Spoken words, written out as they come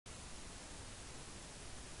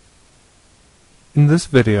In this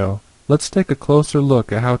video, let's take a closer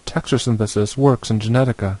look at how texture synthesis works in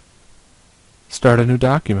Genetica. Start a new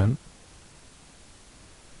document,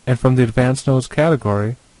 and from the Advanced Nodes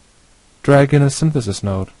category, drag in a synthesis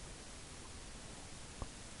node.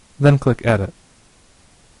 Then click Edit.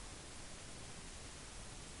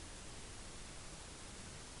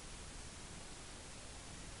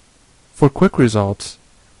 For quick results,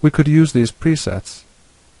 we could use these presets.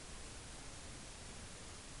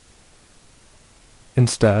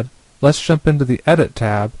 Instead, let's jump into the Edit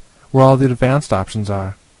tab where all the advanced options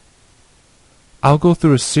are. I'll go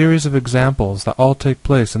through a series of examples that all take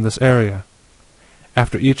place in this area.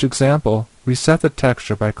 After each example, reset the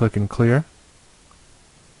texture by clicking Clear,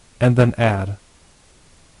 and then Add.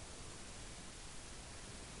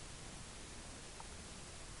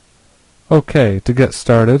 OK, to get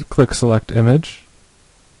started, click Select Image,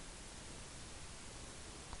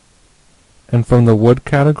 and from the Wood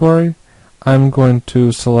category, I'm going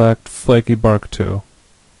to select Flaky Bark 2.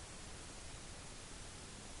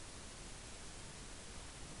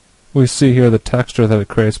 We see here the texture that it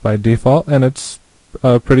creates by default, and it's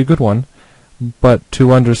a pretty good one. But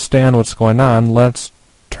to understand what's going on, let's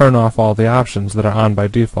turn off all the options that are on by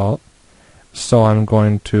default. So I'm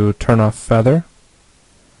going to turn off Feather,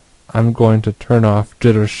 I'm going to turn off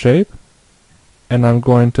Jitter Shape, and I'm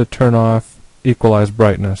going to turn off Equalize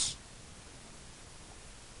Brightness.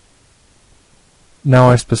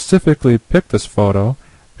 Now I specifically picked this photo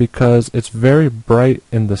because it's very bright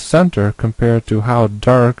in the center compared to how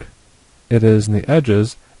dark it is in the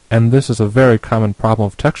edges, and this is a very common problem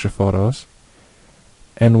of texture photos.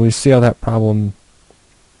 And we see how that problem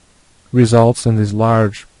results in these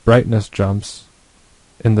large brightness jumps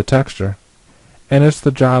in the texture. And it's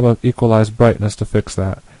the job of Equalize Brightness to fix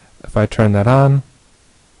that. If I turn that on,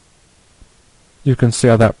 you can see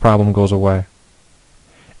how that problem goes away.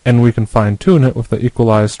 And we can fine-tune it with the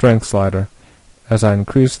Equalize Strength slider. As I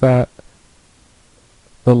increase that,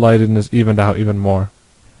 the lighting is evened out even more.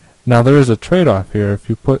 Now there is a trade-off here. If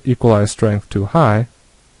you put Equalize Strength too high,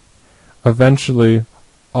 eventually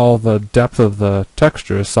all the depth of the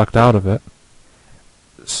texture is sucked out of it.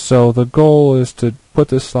 So the goal is to put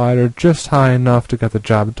this slider just high enough to get the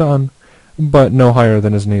job done, but no higher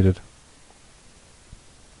than is needed.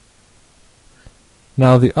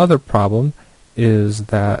 Now the other problem is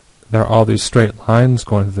that there are all these straight lines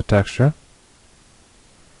going through the texture.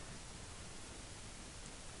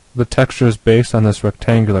 The texture is based on this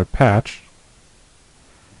rectangular patch.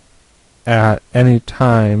 At any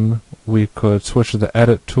time, we could switch to the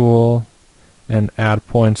Edit tool and add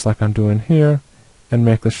points like I'm doing here and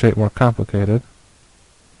make the shape more complicated.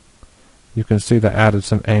 You can see that I added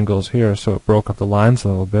some angles here, so it broke up the lines a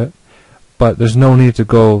little bit, but there's no need to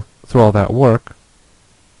go through all that work.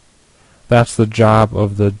 That's the job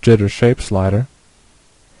of the Jitter Shape slider.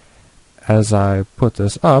 As I put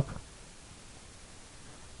this up,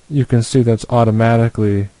 you can see that's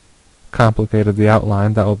automatically complicated the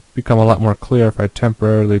outline. That will become a lot more clear if I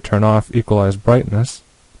temporarily turn off Equalize Brightness.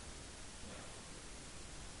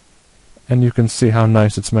 And you can see how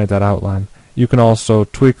nice it's made that outline. You can also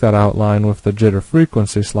tweak that outline with the Jitter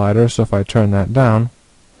Frequency slider, so if I turn that down,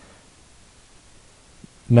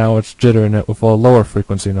 now it's jittering it with a lower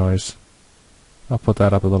frequency noise. I'll put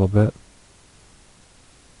that up a little bit.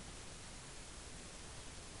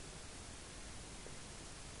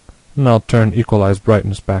 And I'll turn Equalize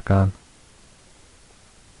Brightness back on.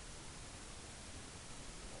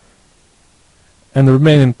 And the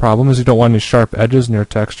remaining problem is you don't want any sharp edges in your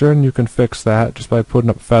texture, and you can fix that just by putting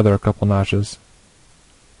up Feather a couple notches.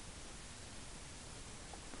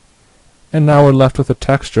 And now we're left with a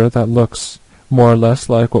texture that looks more or less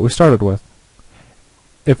like what we started with.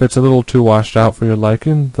 If it's a little too washed out for your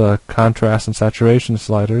liking, the contrast and saturation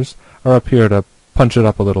sliders are up here to punch it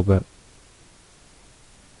up a little bit.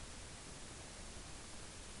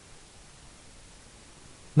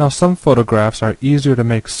 Now some photographs are easier to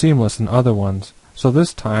make seamless than other ones, so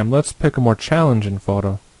this time let's pick a more challenging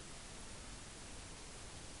photo.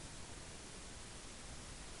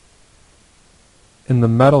 In the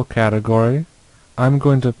metal category, I'm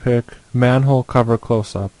going to pick Manhole Cover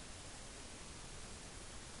Close-Up.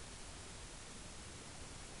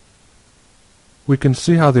 We can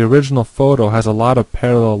see how the original photo has a lot of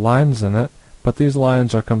parallel lines in it, but these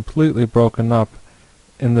lines are completely broken up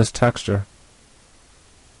in this texture.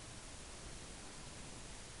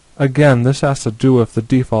 Again, this has to do with the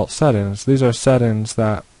default settings. These are settings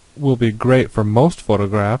that will be great for most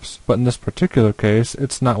photographs, but in this particular case,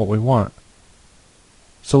 it's not what we want.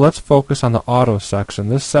 So let's focus on the Auto section.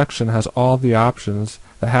 This section has all the options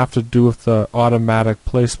that have to do with the automatic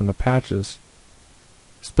placement of patches.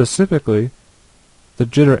 Specifically, The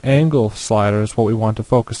jitter angle slider is what we want to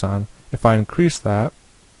focus on. If I increase that,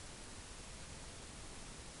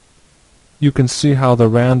 you can see how the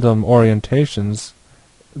random orientations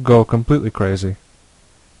go completely crazy.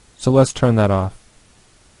 So let's turn that off.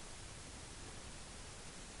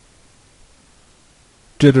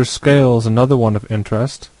 Jitter Scales is another one of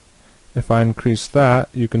interest. If I increase that,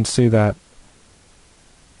 you can see that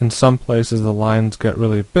in some places the lines get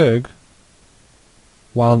really big,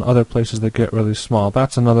 while in other places they get really small.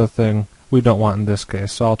 That's another thing we don't want in this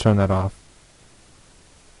case, so I'll turn that off.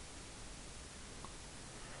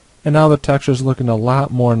 And now the texture is looking a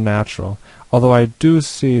lot more natural, although I do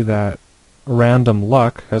see that random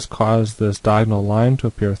luck has caused this diagonal line to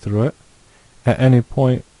appear through it. At any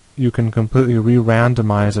point, you can completely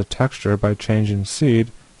re-randomize a texture by changing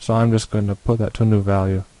seed, so I'm just going to put that to a new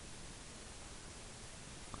value.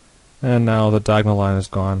 And now the diagonal line is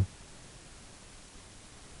gone.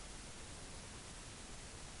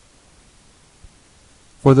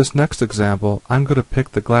 For this next example, I'm going to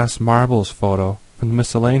pick the glass marbles photo from the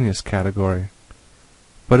miscellaneous category.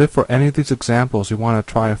 But if for any of these examples you want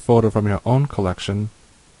to try a photo from your own collection,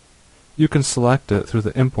 you can select it through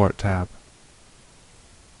the Import tab.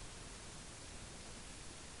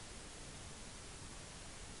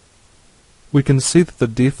 We can see that the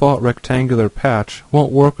default rectangular patch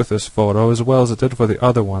won't work with this photo as well as it did for the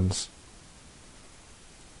other ones.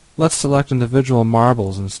 Let's select individual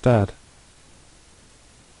marbles instead.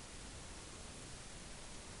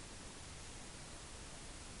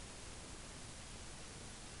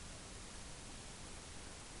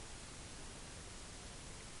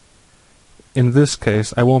 In this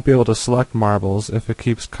case, I won't be able to select marbles if it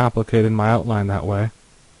keeps complicating my outline that way.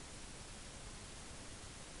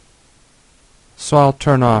 So I'll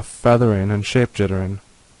turn off feathering and shape jittering.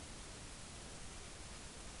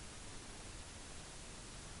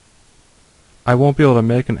 I won't be able to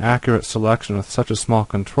make an accurate selection with such a small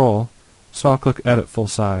control, so I'll click Edit Full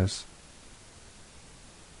Size.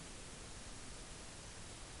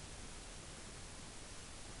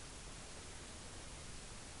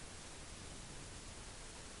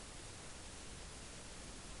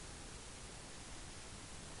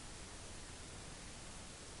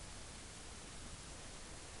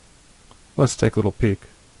 Let's take a little peek.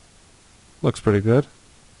 Looks pretty good.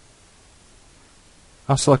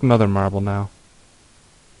 I'll select another marble now.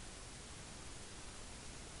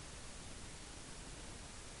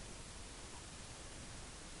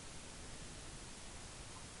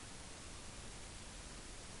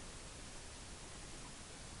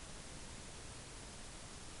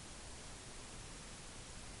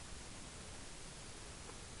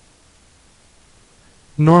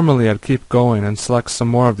 Normally I'd keep going and select some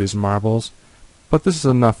more of these marbles, but this is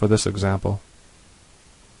enough for this example.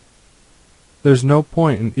 There's no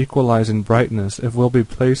point in equalizing brightness if we'll be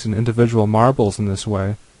placing individual marbles in this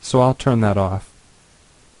way, so I'll turn that off.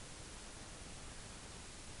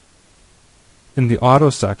 In the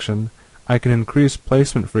Auto section, I can increase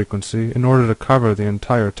placement frequency in order to cover the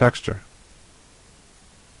entire texture.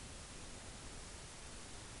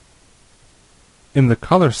 In the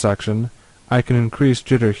Color section, I can increase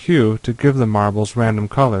jitter hue to give the marbles random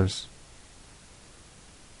colors.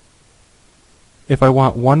 If I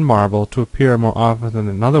want one marble to appear more often than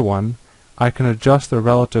another one, I can adjust their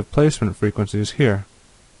relative placement frequencies here.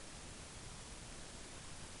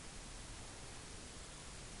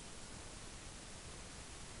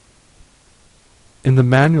 In the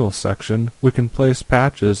Manual section, we can place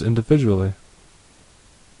patches individually.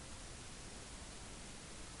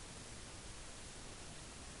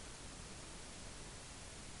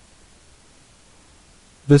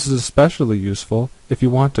 This is especially useful if you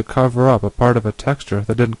want to cover up a part of a texture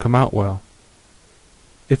that didn't come out well.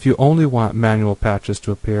 If you only want manual patches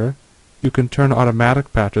to appear, you can turn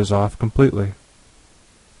automatic patches off completely.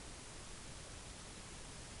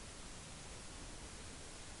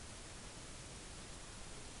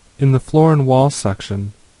 In the Floor and Wall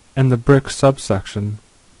section and the Brick subsection,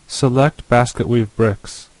 select Basketweave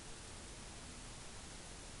Bricks.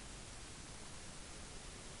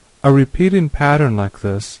 A repeating pattern like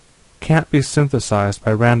this can't be synthesized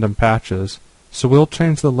by random patches, so we'll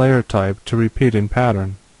change the layer type to repeating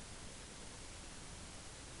pattern.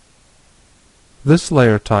 This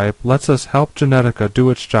layer type lets us help Genetica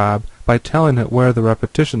do its job by telling it where the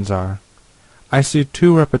repetitions are. I see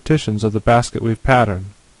 2 repetitions of the Basketweave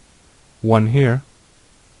pattern. One here,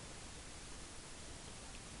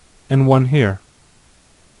 and one here.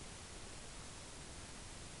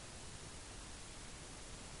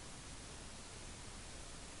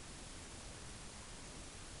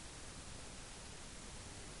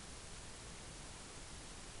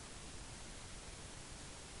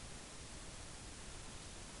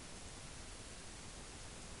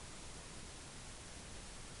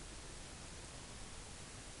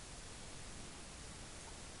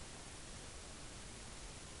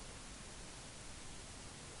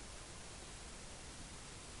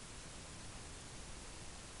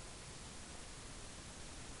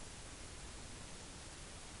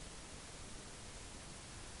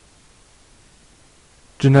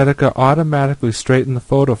 Genetica automatically straightened the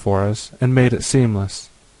photo for us and made it seamless.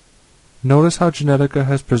 Notice how Genetica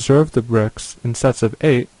has preserved the bricks in sets of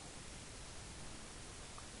 8,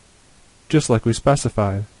 just like we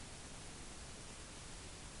specified.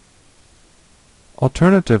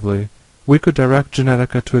 Alternatively, we could direct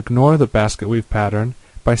Genetica to ignore the basket weave pattern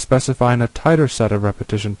by specifying a tighter set of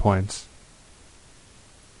repetition points.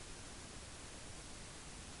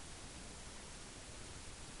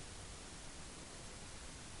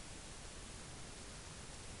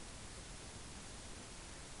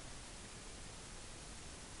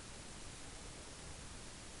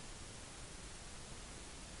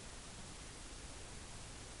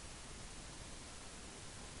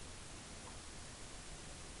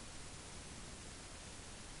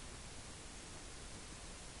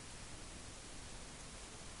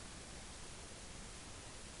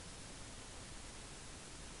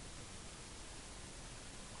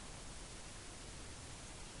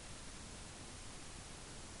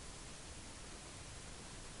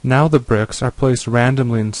 Now the bricks are placed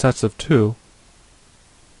randomly in sets of 2,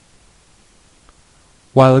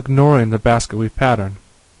 while ignoring the basket weave pattern.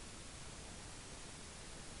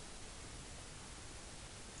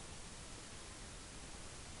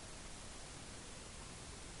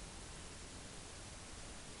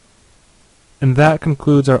 And that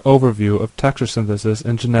concludes our overview of texture synthesis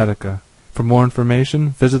in Genetica. For more information,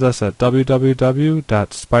 visit us at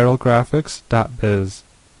www.spiralgraphics.biz.